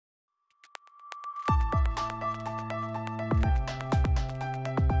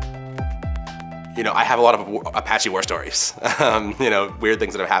I have a lot of Apache war stories, weird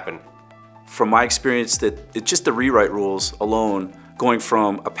things that have happened. From my experience, just the rewrite rules alone, going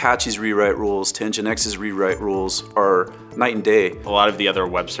from Apache's rewrite rules to NGINX's rewrite rules are night and day. A lot of the other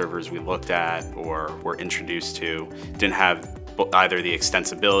web servers we looked at or were introduced to didn't have either the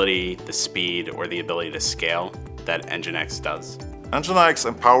extensibility, the speed, or the ability to scale that NGINX does. NGINX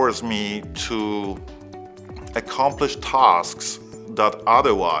empowers me to accomplish tasks that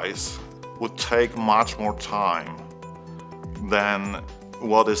otherwise would take much more time than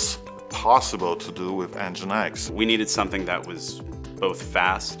what is possible to do with NGINX. We needed something that was both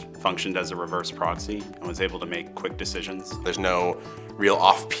fast, functioned as a reverse proxy, and was able to make quick decisions. There's no real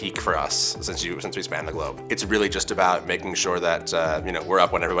off-peak for us since we span the globe. It's really just about making sure that we're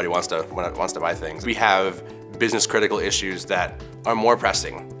up when everybody wants to buy things. We have business-critical issues that are more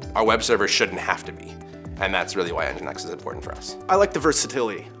pressing. Our web server shouldn't have to be. And that's really why NGINX is important for us. I like the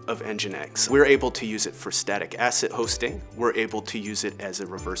versatility of NGINX. We're able to use it for static asset hosting. We're able to use it as a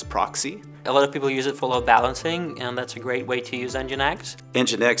reverse proxy. A lot of people use it for load balancing, and that's a great way to use NGINX.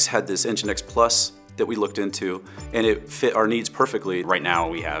 NGINX had this NGINX Plus that we looked into, and it fit our needs perfectly. Right now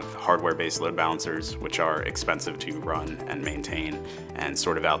we have hardware-based load balancers, which are expensive to run and maintain, and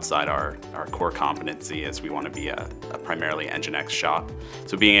sort of outside our core competency, as we want to be a primarily NGINX shop.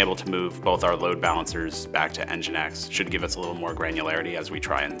 So being able to move both our load balancers back to NGINX should give us a little more granularity as we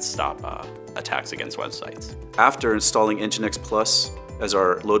try and stop attacks against websites. After installing NGINX Plus as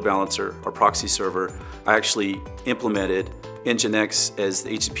our load balancer, our proxy server, I actually implemented NGINX as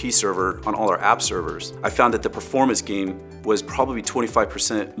the HTTP server on all our app servers. I found that the performance gain was probably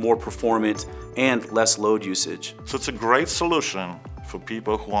 25% more performant and less load usage. So it's a great solution for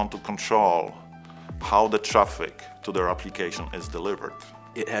people who want to control how the traffic to their application is delivered.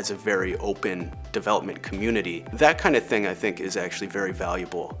 It has a very open development community. That kind of thing, I think, is actually very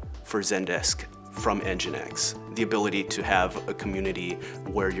valuable for Zendesk from NGINX. The ability to have a community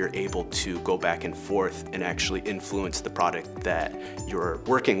where you're able to go back and forth and actually influence the product that you're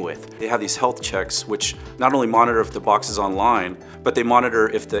working with. They have these health checks which not only monitor if the box is online, but they monitor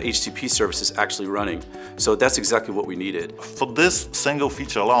if the HTTP service is actually running. So that's exactly what we needed. For this single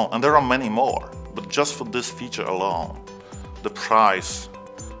feature alone, and there are many more, but just for this feature alone, the price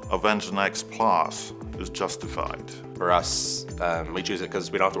of NGINX Plus is justified. For us, we choose it because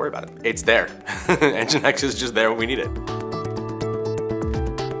we don't have to worry about it. It's there. NGINX is just there when we need it.